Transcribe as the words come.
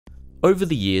Over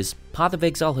the years, Path of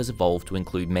Exile has evolved to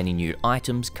include many new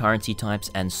items, currency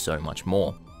types, and so much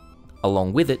more.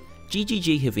 Along with it,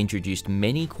 GGG have introduced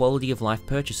many quality of life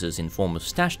purchases in form of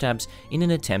stash tabs in an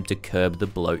attempt to curb the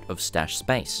bloat of stash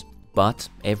space. But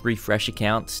every fresh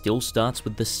account still starts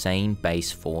with the same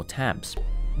base 4 tabs.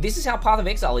 This is how Path of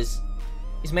Exile is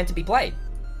meant to be played.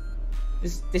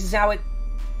 This is how it...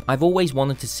 I've always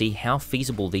wanted to see how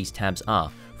feasible these tabs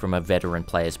are from a veteran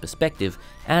player's perspective,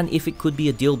 and if it could be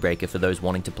a deal breaker for those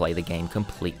wanting to play the game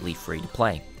completely free to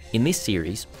play. In this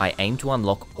series, I aim to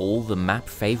unlock all the map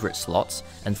favourite slots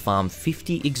and farm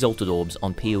 50 Exalted Orbs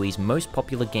on PoE's most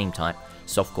popular game type,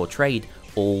 Softcore Trade,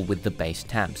 all with the base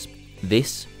tabs.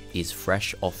 This is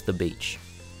fresh off the beach.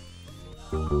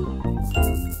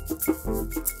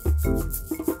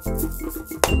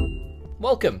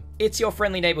 Welcome, it's your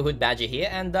friendly neighborhood badger here,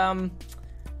 and a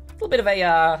little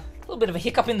bit of a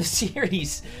hiccup in the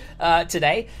series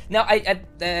today. Now,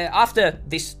 after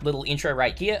this little intro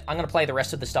right here, I'm going to play the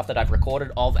rest of the stuff that I've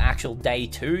recorded of actual day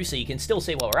 2, so you can still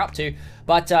see what we're up to,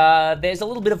 but there's a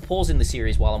little bit of pause in the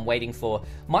series while I'm waiting for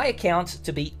my account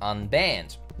to be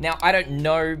unbanned. Now, I don't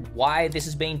know why this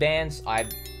has been banned.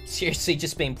 I've seriously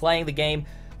just been playing the game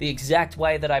the exact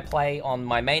way that I play on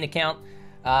my main account,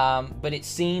 but it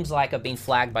seems like I've been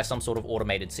flagged by some sort of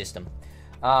automated system.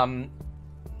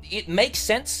 It makes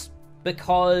sense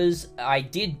because I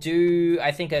did do,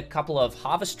 I think, a couple of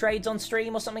harvest trades on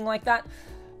stream or something like that,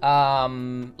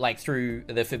 like through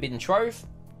the Forbidden Trove,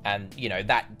 and, you know,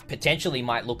 that potentially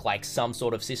might look like some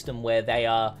sort of system where they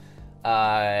are,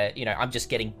 you know, I'm just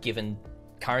getting given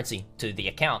currency to the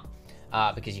account,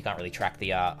 because you can't really track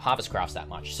the harvest crafts that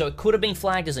much. So it could have been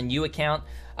flagged as a new account,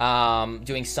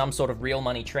 doing some sort of real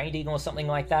money trading or something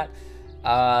like that.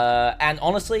 And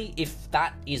honestly, if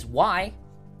that is why,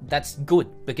 that's good,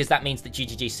 because that means the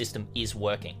GGG system is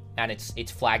working, and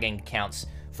it's flagging accounts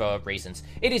for reasons.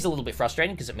 It is a little bit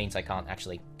frustrating because it means I can't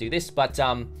actually do this, but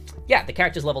yeah, the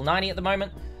character's level 90 at the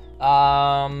moment,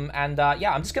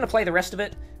 yeah, I'm just going to play the rest of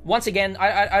it. Once again,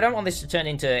 I don't want this to turn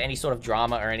into any sort of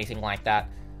drama or anything like that.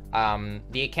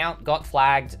 The account got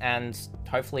flagged, and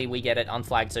hopefully we get it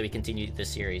unflagged so we continue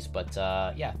this series, but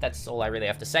yeah, that's all I really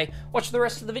have to say. Watch the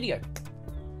rest of the video.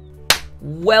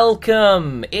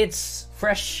 Welcome! It's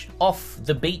fresh off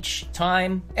the beach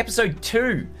time, episode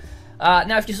 2.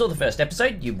 Now, if you saw the first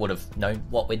episode, you would have known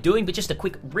what we're doing, but just a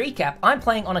quick recap, I'm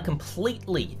playing on a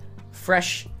completely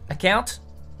fresh account,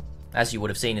 as you would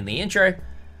have seen in the intro,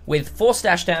 with 4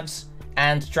 stash tabs,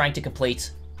 and trying to complete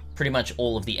pretty much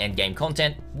all of the endgame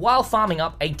content, while farming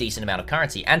up a decent amount of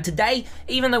currency. And today,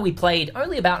 even though we played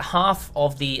only about half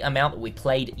of the amount that we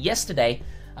played yesterday,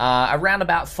 around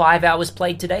about 5 hours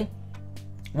played today,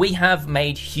 we have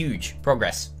made huge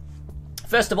progress.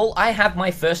 First of all, I have my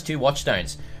first 2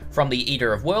 watchstones from the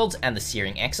Eater of Worlds and the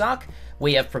Searing Exarch.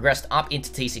 We have progressed up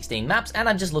into T16 maps, and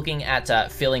I'm just looking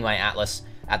at filling my atlas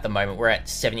at the moment. We're at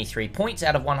 73 points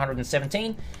out of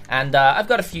 117, and I've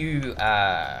got a few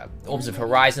Orbs of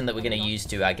Horizon that we're going to use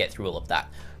to get through all of that.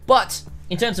 But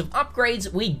in terms of upgrades,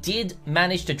 we did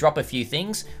manage to drop a few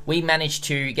things. We managed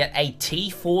to get a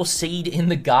T4 seed in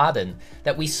the garden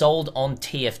that we sold on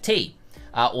TFT.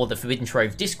 Or the Forbidden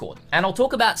Trove Discord. And I'll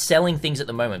talk about selling things at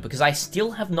the moment, because I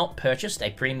still have not purchased a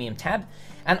premium tab,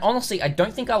 and honestly, I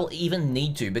don't think I'll even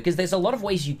need to, because there's a lot of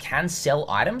ways you can sell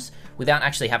items without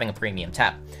actually having a premium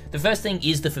tab. The first thing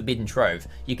is the Forbidden Trove.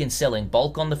 You can sell in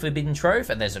bulk on the Forbidden Trove,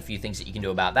 and there's a few things that you can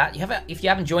do about that. If you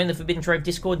haven't joined the Forbidden Trove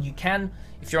Discord, you can.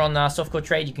 If you're on Softcore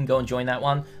Trade, you can go and join that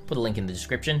one. Put a link in the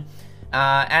description.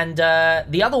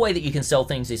 The other way that you can sell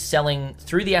things is selling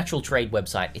through the actual trade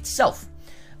website itself.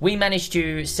 We managed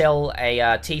to sell a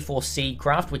T4 seed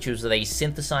craft, which was a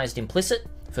synthesized implicit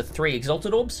for 3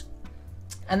 Exalted Orbs.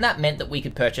 And that meant that we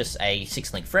could purchase a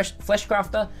 6-link flesh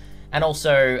crafter, and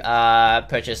also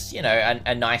purchase, you know,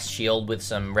 a nice shield with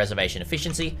some reservation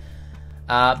efficiency.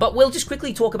 But we'll just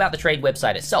quickly talk about the trade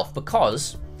website itself,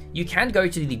 because you can go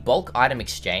to the bulk item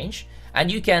exchange,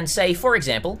 and you can say, for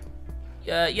example,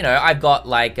 you know, I've got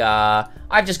like,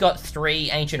 I've just got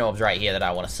 3 Ancient Orbs right here that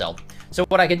I want to sell. So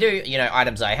what I can do, you know,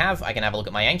 items I can have a look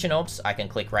at my Ancient Orbs. I can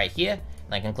click right here,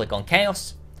 and I can click on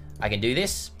Chaos. I can do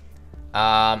this,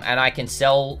 and I can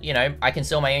sell, you know, I can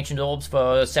sell my Ancient Orbs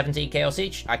for 70 Chaos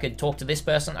each. I could talk to this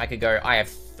person. I could go, I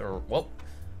have, whoop,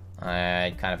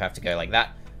 I kind of have to go like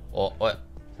that, or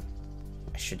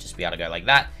I should just be able to go like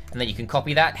that, and then you can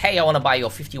copy that. Hey, I want to buy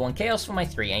your 51 Chaos for my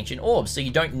 3 Ancient Orbs, so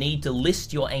you don't need to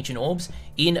list your Ancient Orbs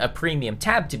in a premium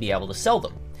tab to be able to sell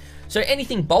them. So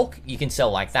anything bulk, you can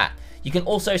sell like that. You can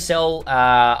also sell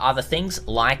other things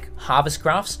like harvest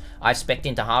crafts. I've spec'd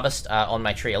into harvest on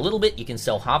my tree a little bit. You can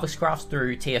sell harvest crafts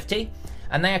through TFT.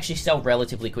 and they actually sell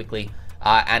relatively quickly,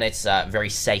 and it's very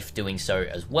safe doing so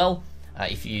as well,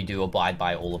 if you do abide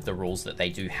by all of the rules that they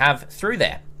do have through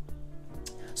there.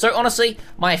 So honestly,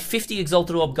 my 50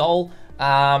 Exalted Orb goal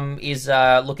is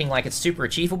looking like it's super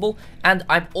achievable, and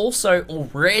I'm also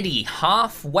already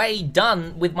halfway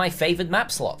done with my favored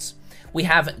map slots. We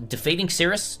have defeating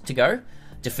Cirrus to go,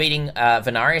 defeating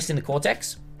Venarius in the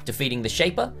Cortex, defeating the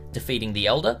Shaper, defeating the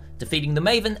Elder, defeating the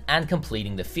Maven, and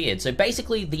completing the Feared. So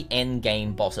basically the end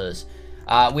game bosses.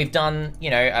 We've done, you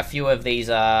know, a few of these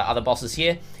other bosses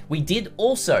here. We did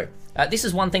also, this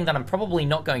is one thing that I'm probably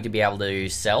not going to be able to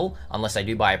sell unless I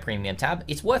do buy a premium tab.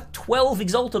 It's worth 12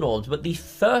 Exalted Orbs, but the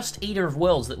first Eater of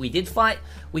Worlds that we did fight,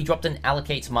 we dropped an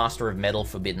Allocates Master of Metal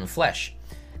Forbidden Flesh.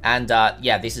 And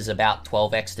yeah, this is about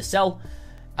 12x to sell.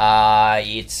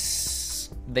 I'd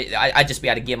just be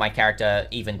able to gear my character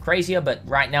even crazier, but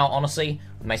right now, honestly,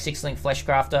 with my 6-link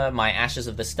Fleshcrafter, my Ashes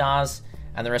of the Stars,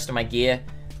 and the rest of my gear,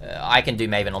 I can do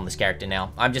Maven on this character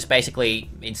now. I'm just basically,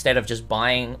 instead of just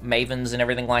buying Mavens and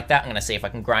everything like that, I'm going to see if I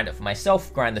can grind it for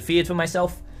myself, grind the Feared for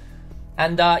myself.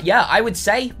 And yeah, I would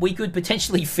say we could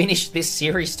potentially finish this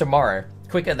series tomorrow,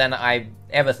 quicker than I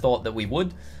ever thought that we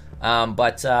would.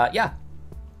 Yeah.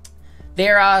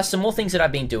 There are some more things that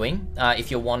I've been doing, if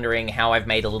you're wondering how I've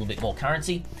made a little bit more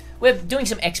currency. We're doing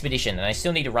some Expedition, and I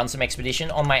still need to run some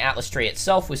Expedition. On my Atlas tree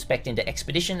itself, we're spec'd into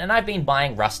Expedition, and I've been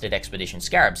buying Rusted Expedition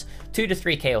Scarabs. 2 to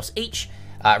 3 Chaos each,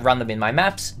 run them in my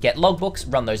maps, get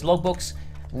logbooks, run those logbooks,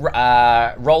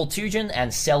 roll Tujen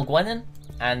and sell Gwenin,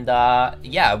 and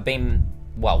yeah,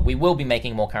 we will be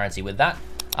making more currency with that.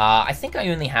 I think I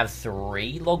only have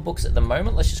 3 logbooks at the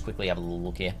moment. Let's just quickly have a little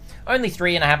look here. Only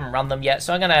 3, and I haven't run them yet,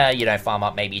 so I'm gonna, you know, farm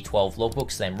up maybe 12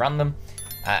 logbooks, then run them,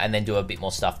 and then do a bit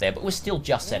more stuff there, but we're still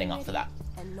just setting up for that.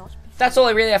 That's all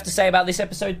I really have to say about this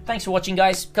episode. Thanks for watching,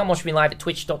 guys. Come watch me live at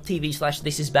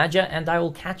twitch.tv/thisisbadger, and I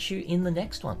will catch you in the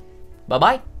next one.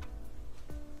 Bye-bye.